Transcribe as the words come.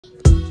These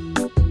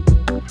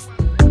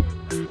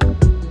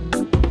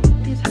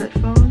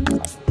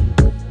headphones.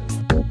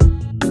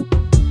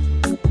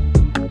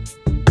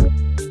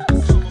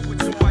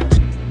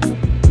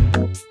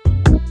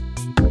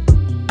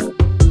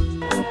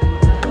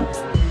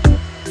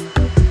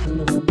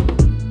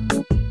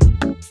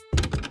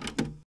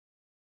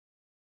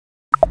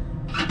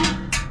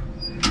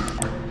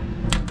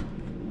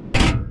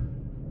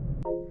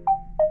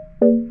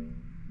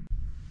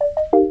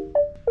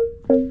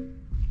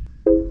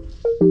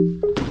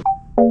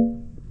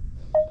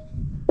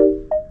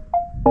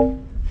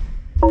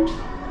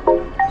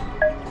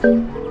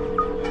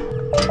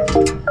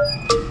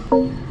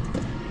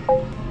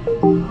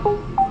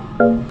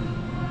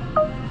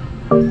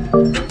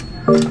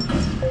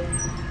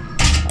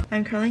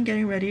 I'm currently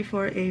getting ready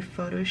for a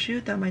photo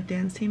shoot that my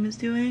dance team is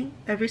doing.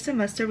 Every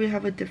semester we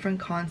have a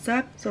different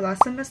concept. So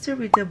last semester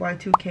we did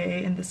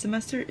Y2K and this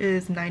semester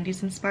is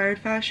 90s inspired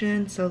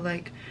fashion. So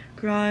like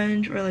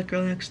grunge or like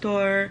girl next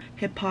door,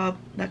 hip hop,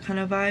 that kind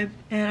of vibe.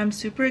 And I'm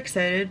super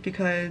excited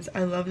because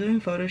I love doing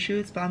photo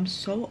shoots, but I'm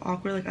so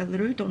awkward. Like I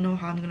literally don't know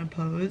how I'm gonna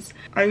pose.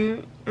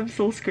 I am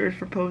so scared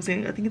for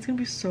posing. I think it's gonna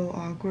be so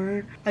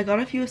awkward. I got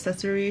a few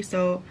accessories,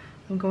 so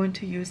I'm going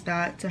to use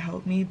that to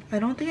help me. I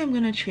don't think I'm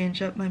gonna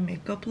change up my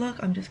makeup look.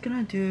 I'm just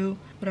gonna do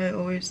what I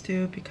always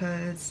do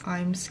because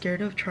I'm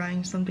scared of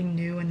trying something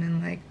new and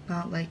then like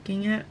not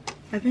liking it.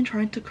 I've been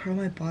trying to curl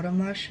my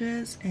bottom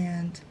lashes,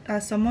 and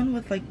as someone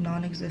with like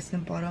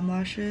non-existent bottom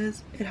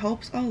lashes, it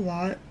helps a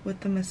lot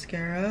with the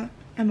mascara.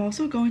 I'm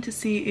also going to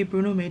see a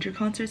Bruno Major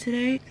concert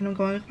today and I'm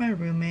going with my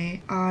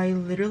roommate. I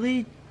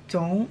literally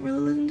don't really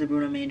listen to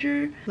Bruno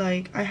Major.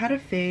 Like I had a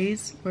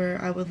phase where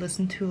I would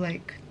listen to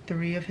like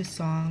 3 of his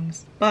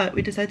songs, but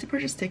we decided to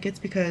purchase tickets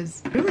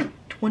because they were like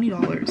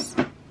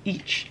 $20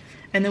 each,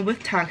 and then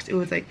with tax it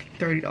was like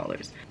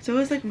 $30, so it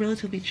was like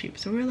relatively cheap.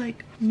 So we were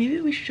like, maybe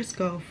we should just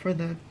go for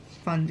the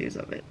funsies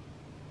of it.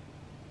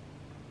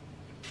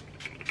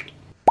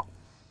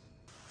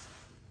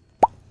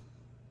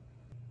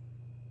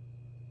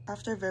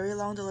 After very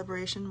long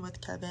deliberation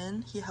with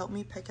Kevin, he helped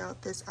me pick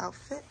out this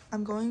outfit.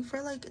 I'm going for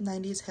like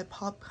 90s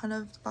hip-hop kind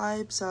of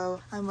vibe,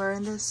 so I'm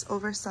wearing this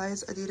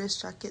oversized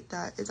Adidas jacket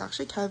that is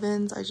actually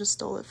Kevin's. I just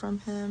stole it from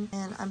him,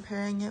 and I'm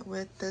pairing it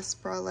with this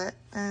bralette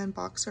and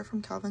boxer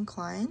from Calvin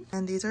Klein.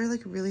 And these are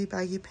like really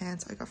baggy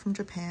pants I got from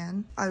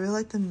Japan. I really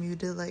like the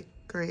muted like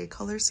gray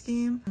color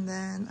scheme. And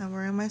then I'm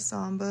wearing my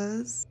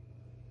Sambas.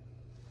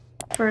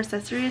 For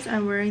accessories,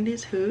 I'm wearing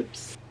these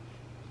hoops.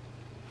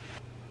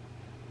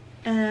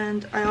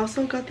 And I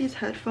also got these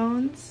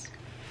headphones.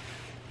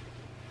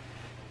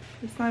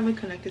 It's not even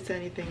connected to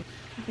anything.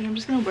 I think I'm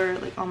just gonna wear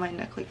it like on my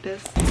neck like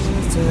this.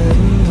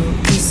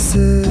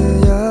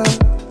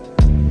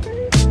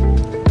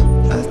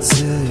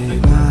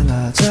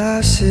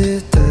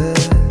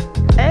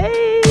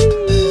 Hey!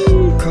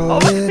 Oh,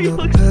 you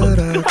look so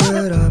good.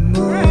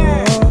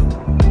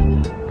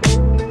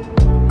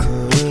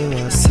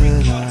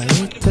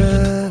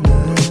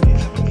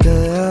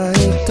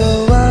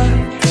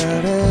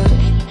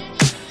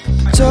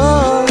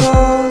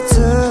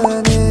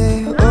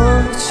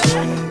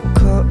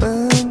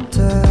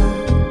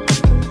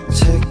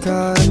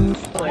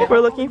 We're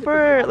looking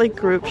for like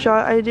group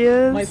shot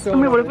ideas. I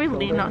mean, what if we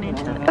lean on each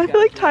other? I feel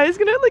like Ty is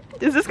gonna like,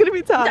 is this gonna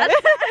be Ty?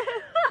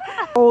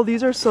 Oh,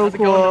 these are so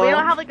cool. We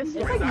don't have like a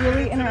stick. Like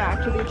really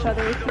interact with each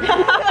other.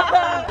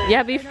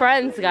 Yeah, be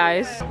friends,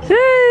 guys.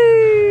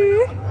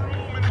 Hey!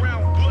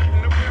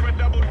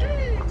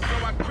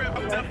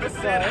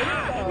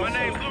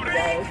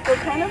 So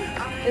kind of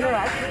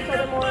interact with each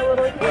other more a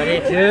little.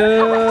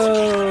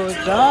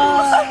 22.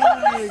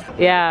 Dog.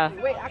 Yeah.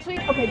 Wait, actually,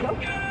 okay, go.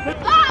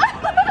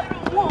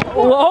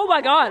 Oh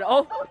my god.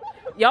 Oh,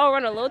 y'all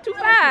run a little too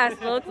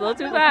fast. A little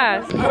too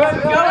fast.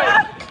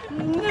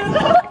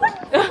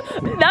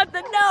 Not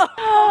the no.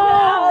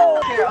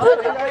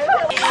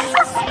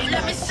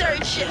 Let me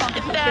search it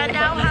and find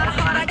out how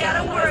hard I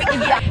gotta work.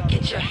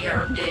 Get your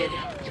hair did.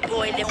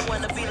 Boy, they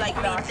wanna be like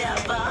me never.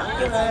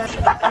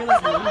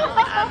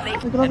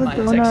 Look at all the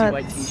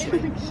donuts.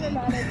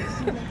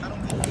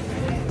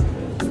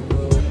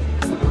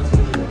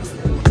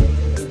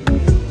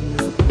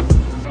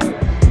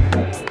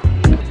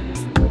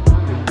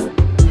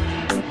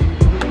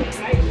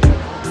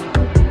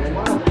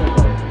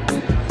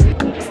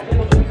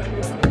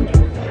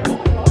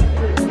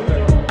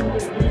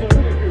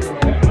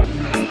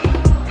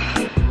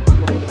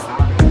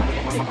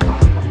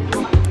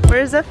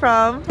 Where's it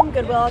from? From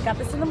Goodwill. I got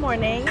this in the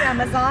morning.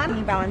 Amazon.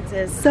 New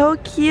Balances. So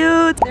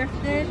cute.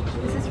 Thrifted.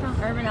 This is from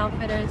Urban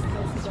Outfitters.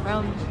 This is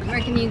from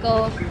Where Can You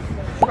Go?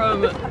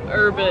 From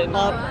Urban.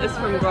 It's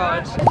from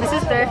Garage. This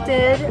is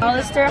Thrifted.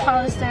 Hollister,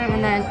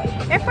 and then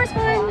Air Force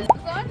One.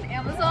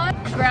 Amazon.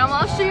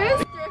 Grandma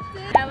shoes.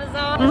 Thrifted.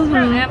 Amazon. This is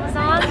from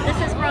Amazon. This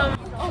is from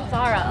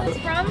Zara. This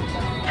is from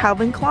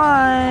Calvin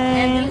Klein.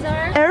 And these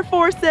are Air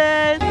Forces.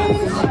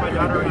 My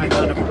daughter and I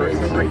got a purse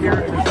over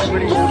here.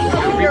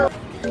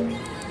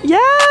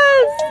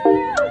 Yes!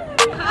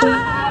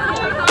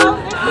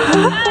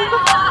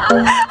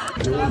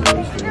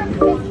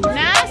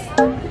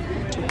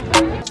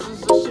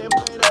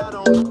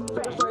 I'm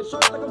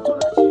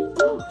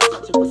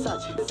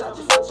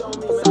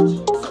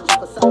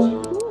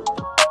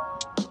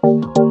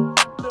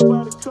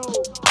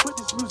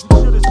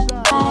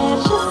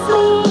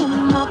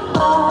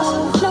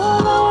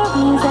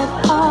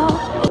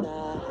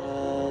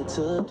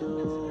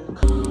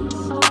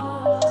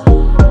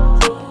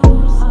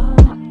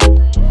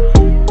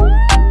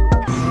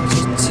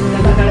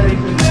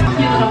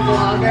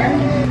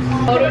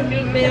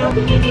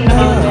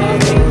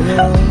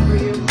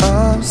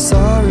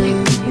sorry.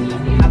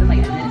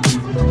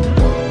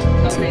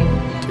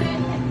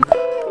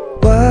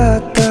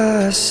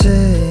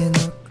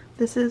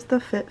 This is the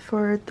fit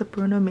for the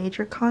Bruno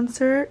Major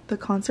concert. The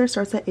concert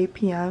starts at 8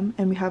 p.m.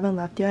 and we haven't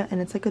left yet,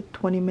 and it's like a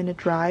 20-minute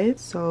drive,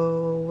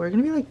 so we're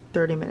gonna be like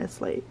 30 minutes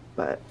late,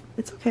 but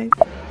it's okay.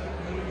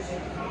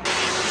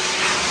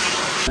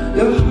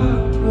 Your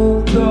heart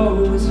will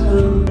go as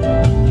well.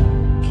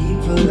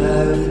 Keep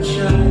alive the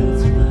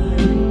child's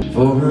mind.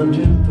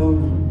 400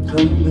 pounds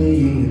on me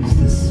use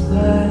the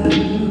smile.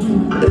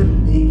 Let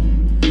me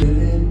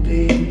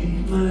be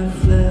my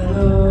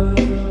flower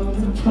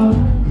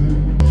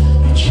apartment.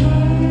 I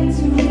tried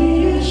to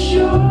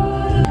reassure,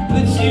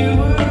 but you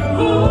were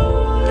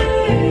all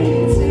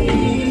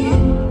 18.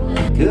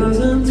 'Cause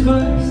I'm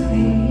twice the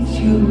age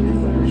you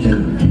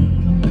love.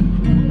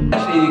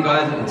 Actually, you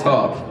guys at the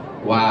top.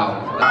 Wow.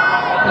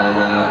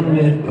 And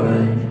red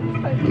wine,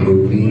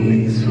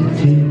 movies with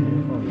you.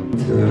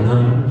 Turn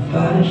on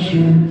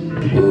Photoshoot.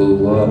 We'll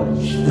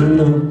watch The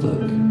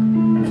Notebook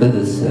for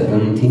the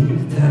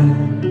 17th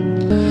time.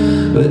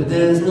 But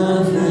there's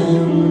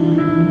nothing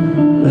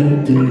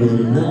like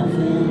doing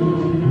nothing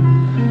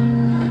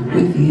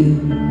with you.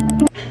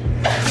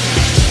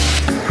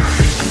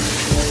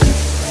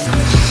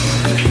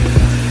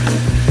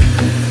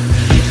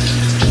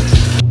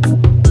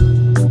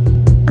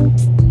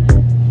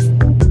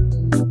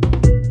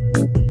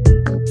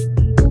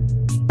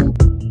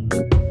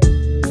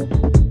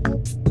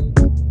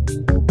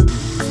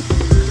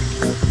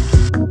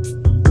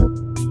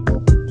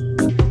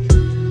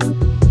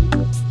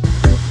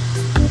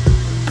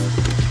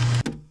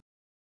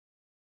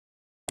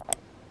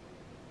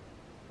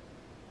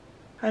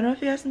 I don't know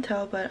if you guys can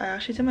tell, but I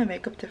actually did my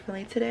makeup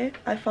differently today.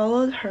 I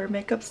followed her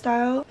makeup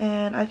style,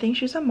 and I think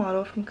she's a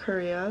model from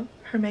Korea.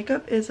 Her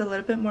makeup is a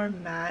little bit more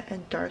matte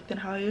and dark than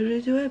how I usually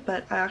do it,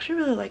 but I actually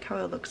really like how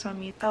it looks on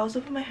me. I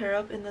also put my hair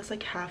up in this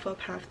like half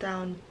up, half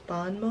down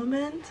bun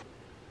moment.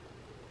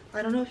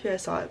 I don't know if you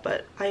guys saw it,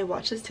 but I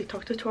watched this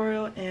TikTok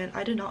tutorial and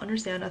I did not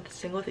understand a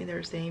single thing they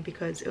were saying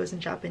because it was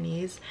in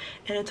Japanese,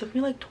 and it took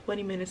me like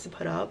 20 minutes to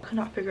put up. I could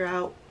not figure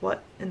out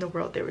what in the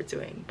world they were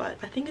doing, but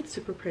I think it's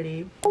super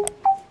pretty.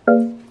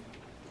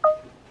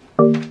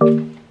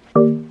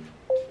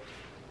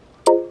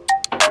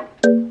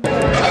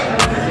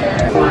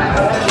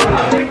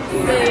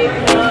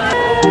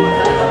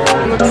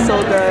 Looks so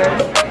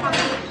good.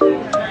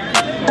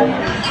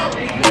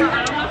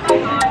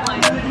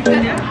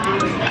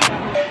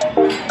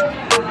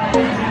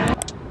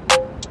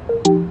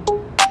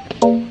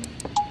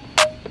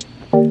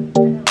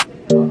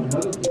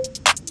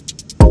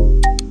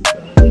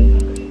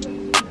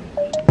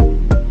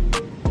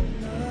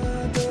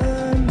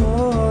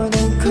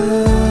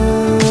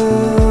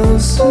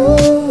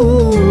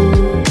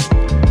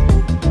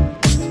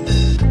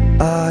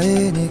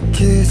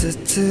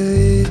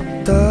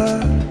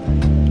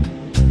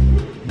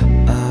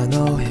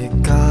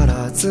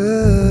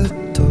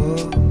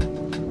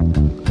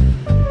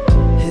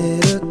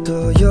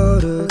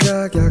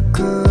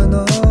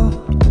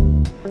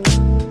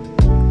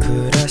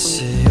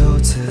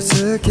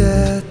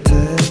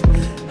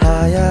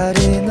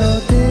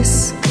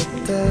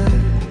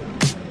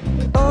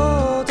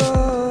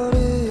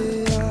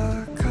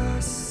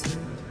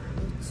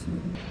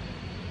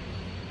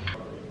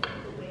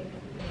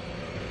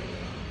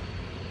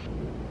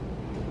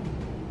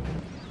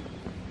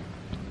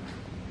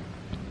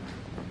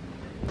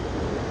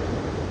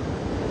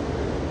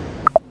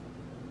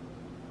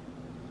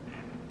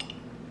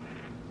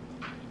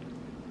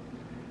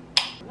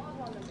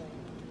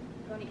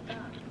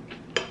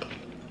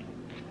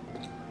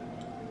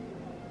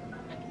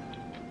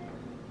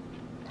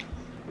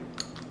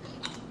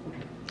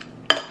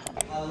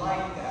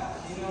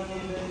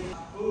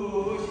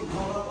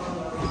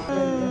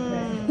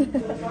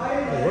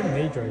 What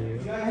major are you?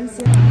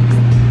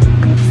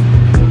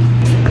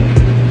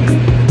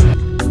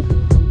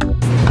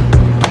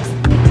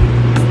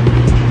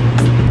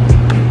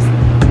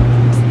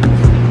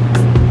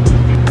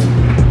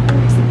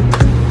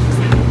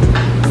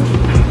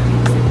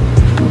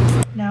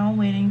 Now I'm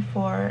waiting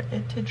for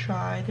it to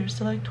dry. There's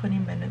still like 20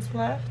 minutes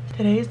left.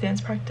 Today's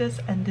dance practice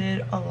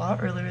ended a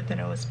lot earlier than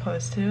it was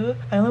supposed to.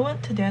 I only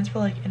went to dance for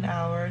like an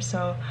hour,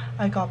 so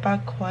I got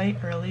back quite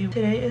early.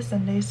 Today is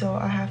Sunday, so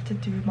I have to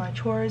do my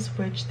chores,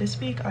 which this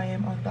week I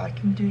am on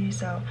vacuum duty,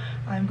 so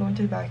I'm going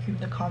to vacuum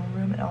the common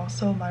room and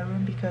also my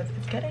room because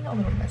it's getting a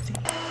little messy.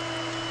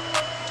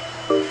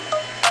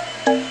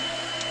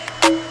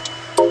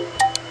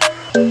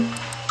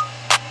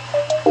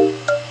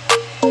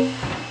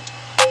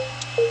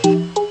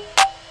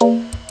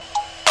 Bye.